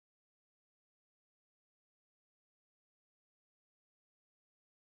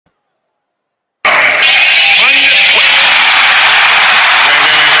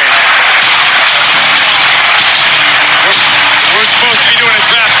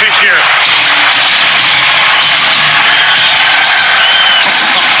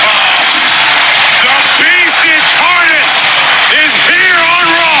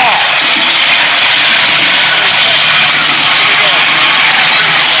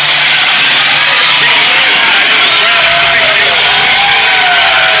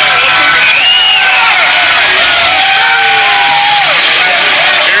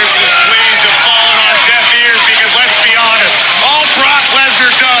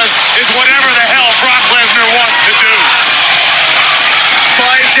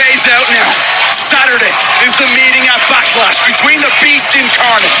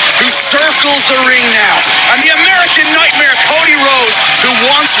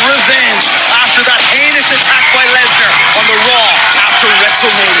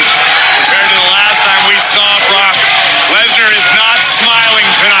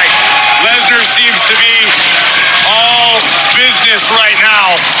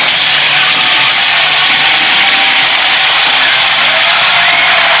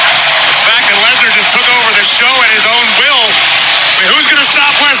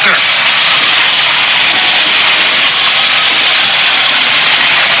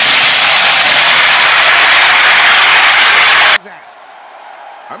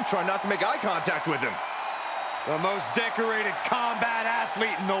try not to make eye contact with him. The most decorated combat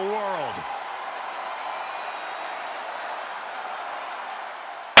athlete in the world.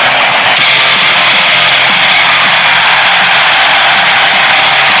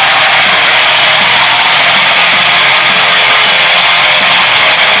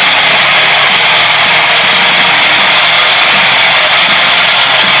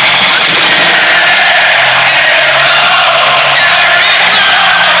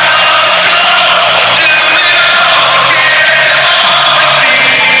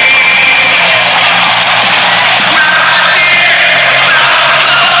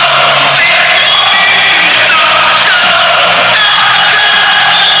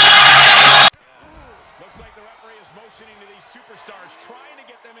 Superstars trying to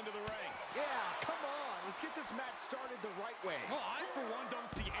get them into the ring. Yeah, come on. Let's get this match started the right way. Well, I, for one,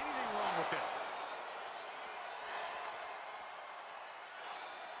 don't see anything wrong with this.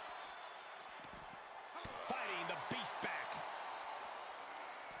 Fighting the beast back.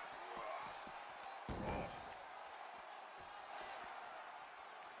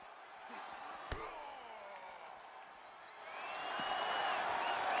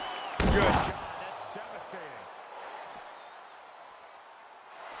 Good God, that's devastating.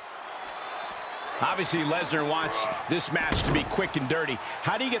 Obviously, Lesnar wants this match to be quick and dirty.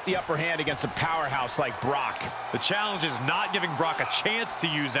 How do you get the upper hand against a powerhouse like Brock? The challenge is not giving Brock a chance to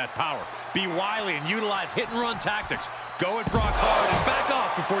use that power. Be wily and utilize hit-and-run tactics. Go at Brock hard and back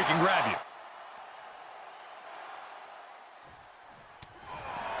off before he can grab you.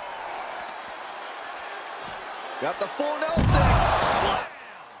 Got the full Nelson.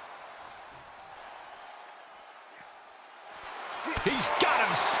 He's got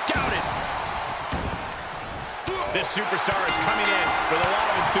him scouted. This superstar is coming in with a lot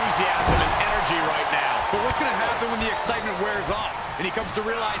of enthusiasm and energy right now. But what's going to happen when the excitement wears off and he comes to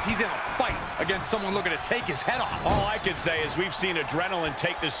realize he's in a fight against someone looking to take his head off? All I can say is we've seen adrenaline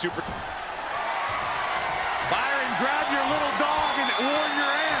take this super... Byron, grab your little dog and warn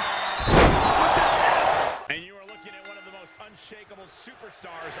your aunt. And you are looking at one of the most unshakable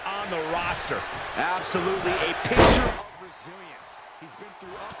superstars on the roster. Absolutely a picture of resilience. He's been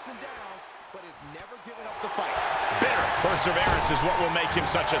through ups and downs, but has never given up the fight. Bitter perseverance is what will make him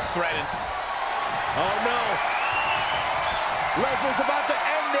such a threat. Oh, no. Lesnar's about to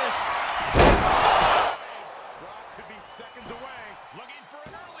end this. Brock could be seconds away. Looking for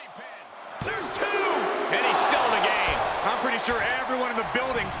an early pin. There's two. And he's still in the game. I'm pretty sure everyone in the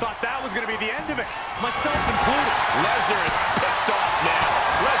building thought that was going to be the end of it, myself included. Lesnar is pissed off now.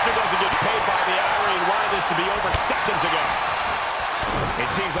 Lesnar doesn't get paid by the hour. He wanted this to be over seconds ago. It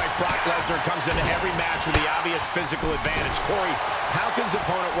seems like Brock Lesnar comes into every match with the obvious physical advantage. Corey, how can his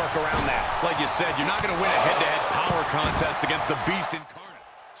opponent work around that? Like you said, you're not going to win a head-to-head power contest against the Beast incarnate.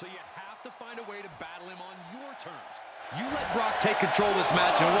 So you have to find a way to battle him on your terms. You let Brock take control of this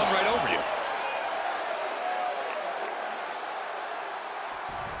match and run right over you.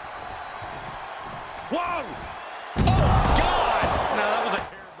 Whoa! Oh, God! No, that was a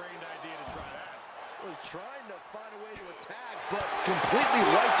harebrained idea to try that. Was trying to find a way to attack, but completely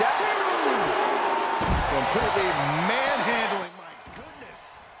wiped out. Completely manhandling, my goodness.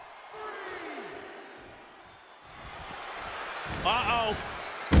 Uh-oh.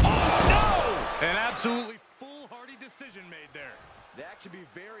 Oh, no! An absolutely foolhardy decision made there. That could be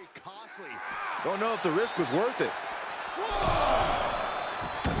very costly. Don't know if the risk was worth it.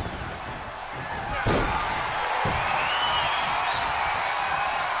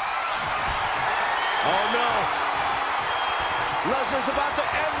 Oh, no. Lesnar's about to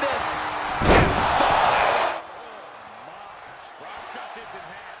end this. Brock's got this in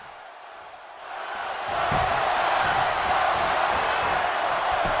hand.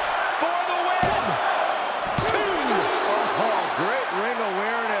 For the win. Two. Oh, great ring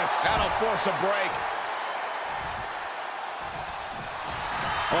awareness. That'll force a break.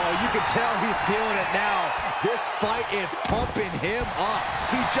 Oh, you can tell he's feeling it now. This fight is pumping him up.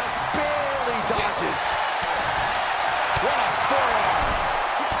 He just barely dodges. What a forearm.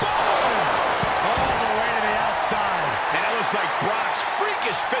 Boom! All the way to the outside. And it looks like Brock's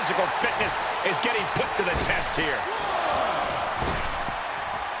freakish physical fitness is getting put to the test here.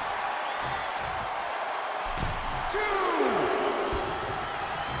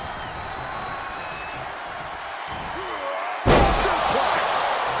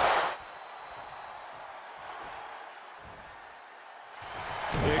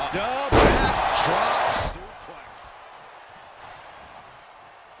 Picked up, backdrop suplex.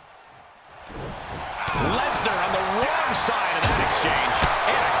 Lesnar on the wrong side of that exchange.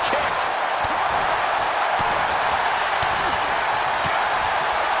 And a kick.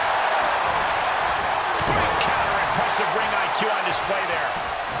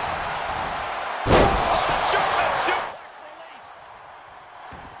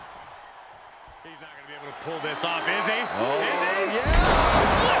 not going to be able to pull this off, is he? Oh, is he? yeah!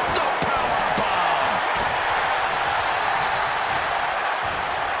 What the power bomb!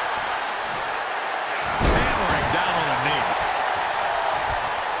 Hammering down on the knee.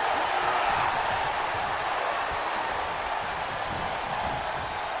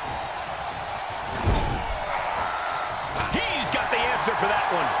 He's got the answer for that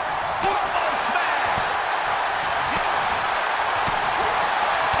one. Forearm smash!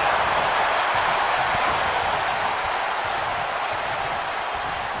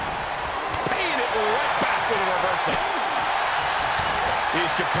 Paying it right back with a reversal.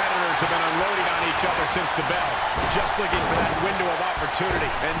 These competitors have been unloading on each other since the bell, just looking for that window of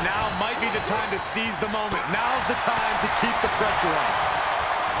opportunity. And now might be the time to seize the moment. Now's the time to keep the pressure on.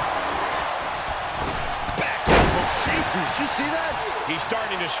 Back elbow. Did you see that? He's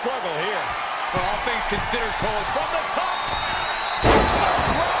starting to struggle here. For all things considered, Cole, from the top.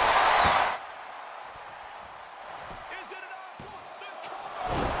 Is it enough?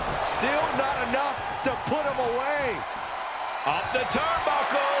 Still not enough to put him away. Up the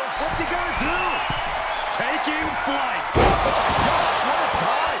turnbuckles. What's he gonna do? Taking flight. Gosh, what a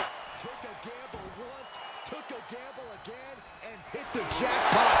dive! Took a gamble once, took a gamble again, and hit the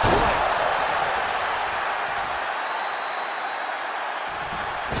jackpot twice.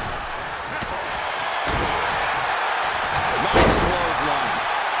 Nice clothesline.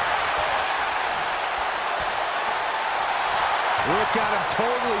 Look at him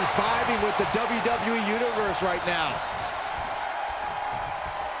totally vibing with the WWE Universe right now.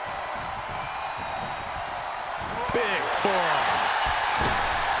 Big forearm.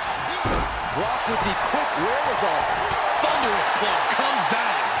 Brock with the quick wherewithal. Thunderous club comes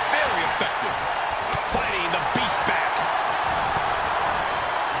down. Very effective. Fighting the beast back.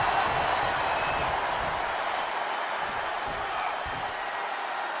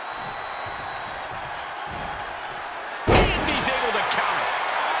 And he's able to counter.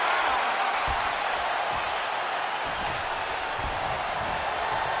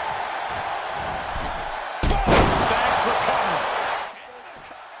 Thanks for coming.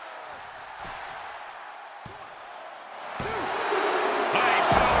 I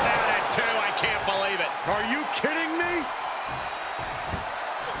powered out at 2. I can't believe it. Are you kidding me?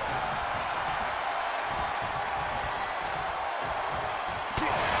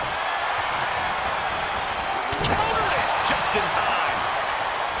 Countered it just in time.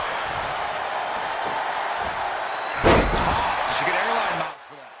 He's tossed. You should get airline miles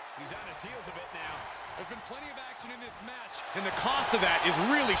for that. He's on his heels a bit now. There's been plenty of action in this match, and the cost of that is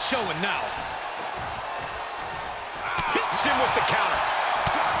really showing now. Hits him with the counter.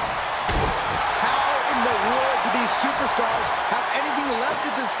 How in the world do these superstars have anything left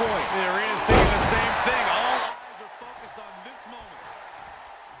at this point? The arena's thinking the same thing. All eyes are focused on this moment.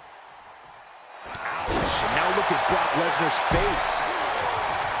 Ouch. Now look at Brock Lesnar's face.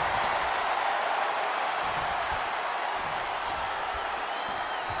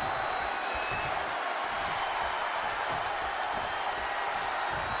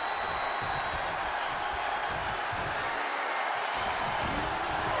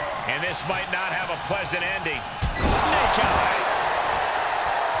 And this might not have a pleasant ending. Snake eyes.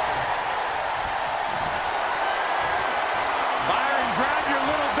 Byron, grab your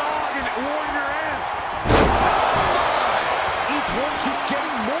little dog and warn your aunt. Each one keeps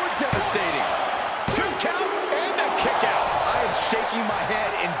getting more devastating. 2 count and the kick out. I am shaking my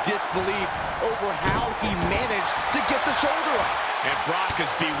head in disbelief over how he managed to get the shoulder up. And Brock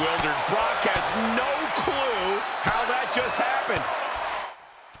is bewildered. Brock has no clue how that just happened.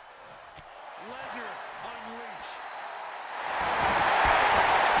 Lesnar, unleash.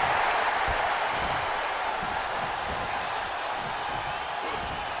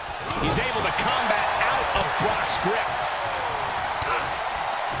 He's able to combat out of Brock's grip.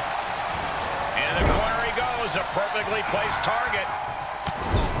 And the corner he goes, a perfectly placed target.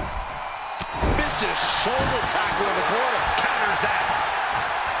 Vicious shoulder tackle in the corner. Counters that.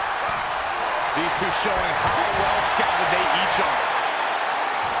 These two showing how well scouted they each are.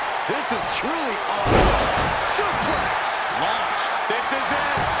 This is truly awesome. Suplex. Launched. This is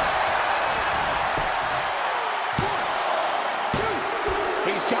it.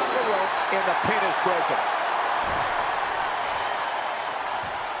 He's got the ropes and the pin is broken.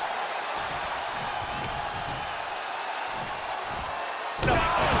 No.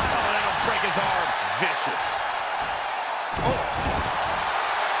 Oh, that'll break his arm. Vicious. Oh.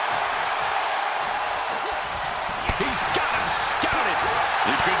 He's got him scouted.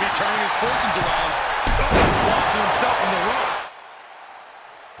 He could be turning his fortunes around. Launching himself in the ropes.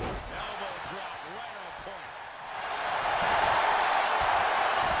 Elbow drop right on point.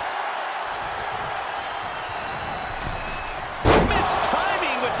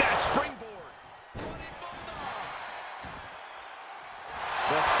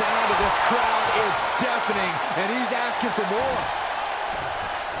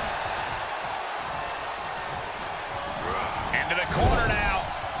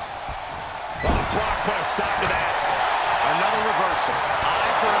 stop to that. Another reversal.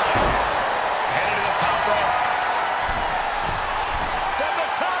 Eye for an eye. Headed to the top rope. At the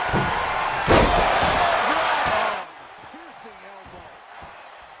top. Piercing elbow.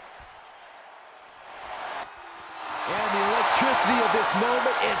 And the electricity of this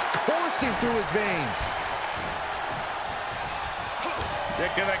moment is coursing through his veins.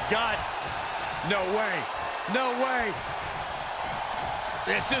 Kick to the gut. No way. No way.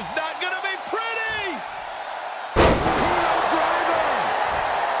 This is not going to be pretty. Driver.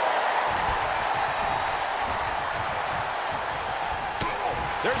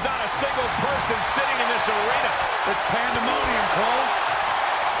 There's not a single person sitting in this arena. It's pandemonium, Cole.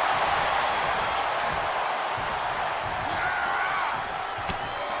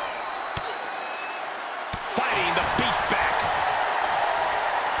 Fighting the beast back.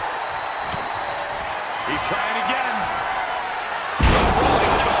 He's trying again.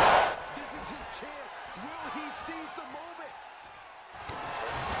 This is his chance. Will he seize the moment?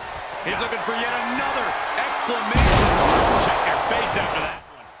 He's looking for yet another exclamation. Check your face after that.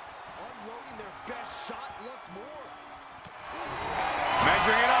 Unloading their best shot once more.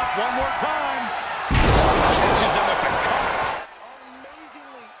 Measuring it up one more time. Catches him with the cover.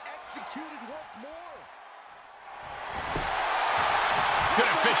 Amazingly executed once more. Good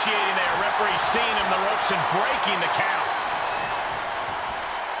officiating there. Referee seeing him the ropes and breaking the count.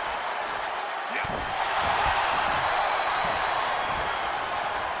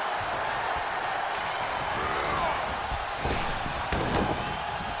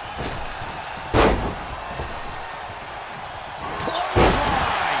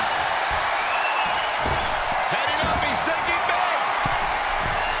 Clothesline. Heading up, he's thinking big.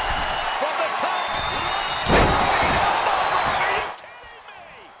 From the top. Are you kidding me?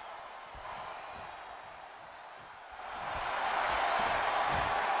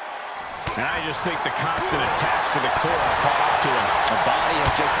 And I just think the constant attacks to the core are caught up to him. The body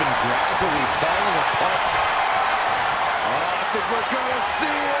has just been gradually falling apart. Oh, I think we're gonna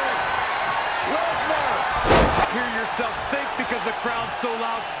see it. Lesnar. Hear yourself think because the crowd's so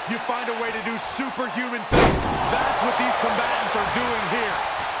loud, you find a way to do superhuman things. That's what these combatants are doing here.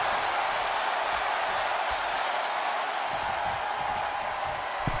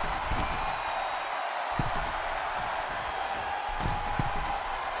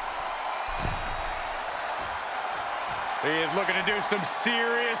 He is looking to do some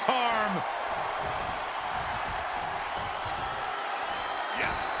serious harm.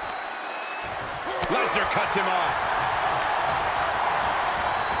 Lesnar cuts him off.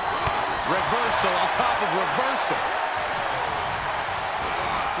 Reversal on top of reversal.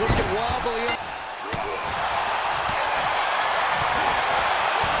 Look at wobbly up.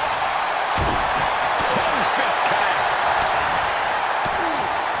 Close fist connects.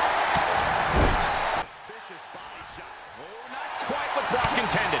 Vicious body shot. Oh, not quite what Brock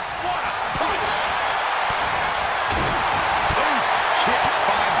intended. What a punch. Oof, kick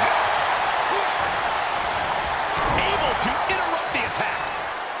finds it. Able to interrupt the attack.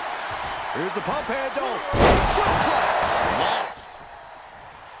 Here's the pump handle. Suplex. Launched.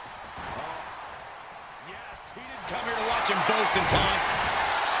 Yes, he didn't come here to watch him boast in time.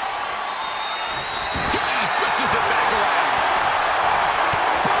 He switches it back around.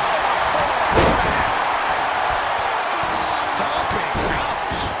 Stomping.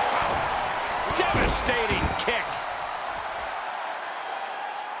 Ouch. Devastating kick.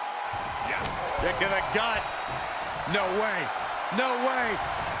 Kick to the gut. No way. No way.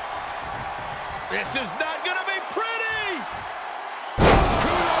 This is not going to be pretty.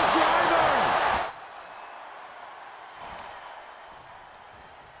 Driver.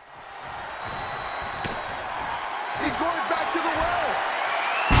 He's going back to the well.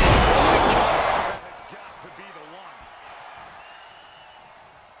 Has got to be the one.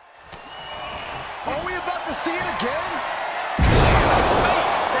 Are we about to see it again?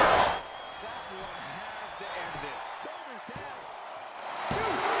 Face first. That one has to end this. Shoulders down.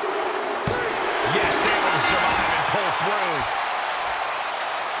 Yes, able to survive and pull through.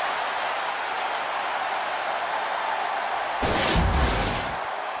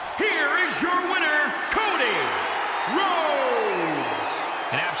 Here is your winner, Cody Rhodes.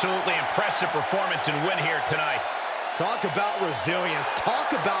 An absolutely impressive performance and win here tonight. Talk about resilience.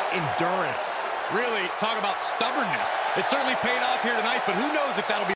 Talk about endurance. Really, talk about stubbornness. It certainly paid off here tonight, but who knows if that'll be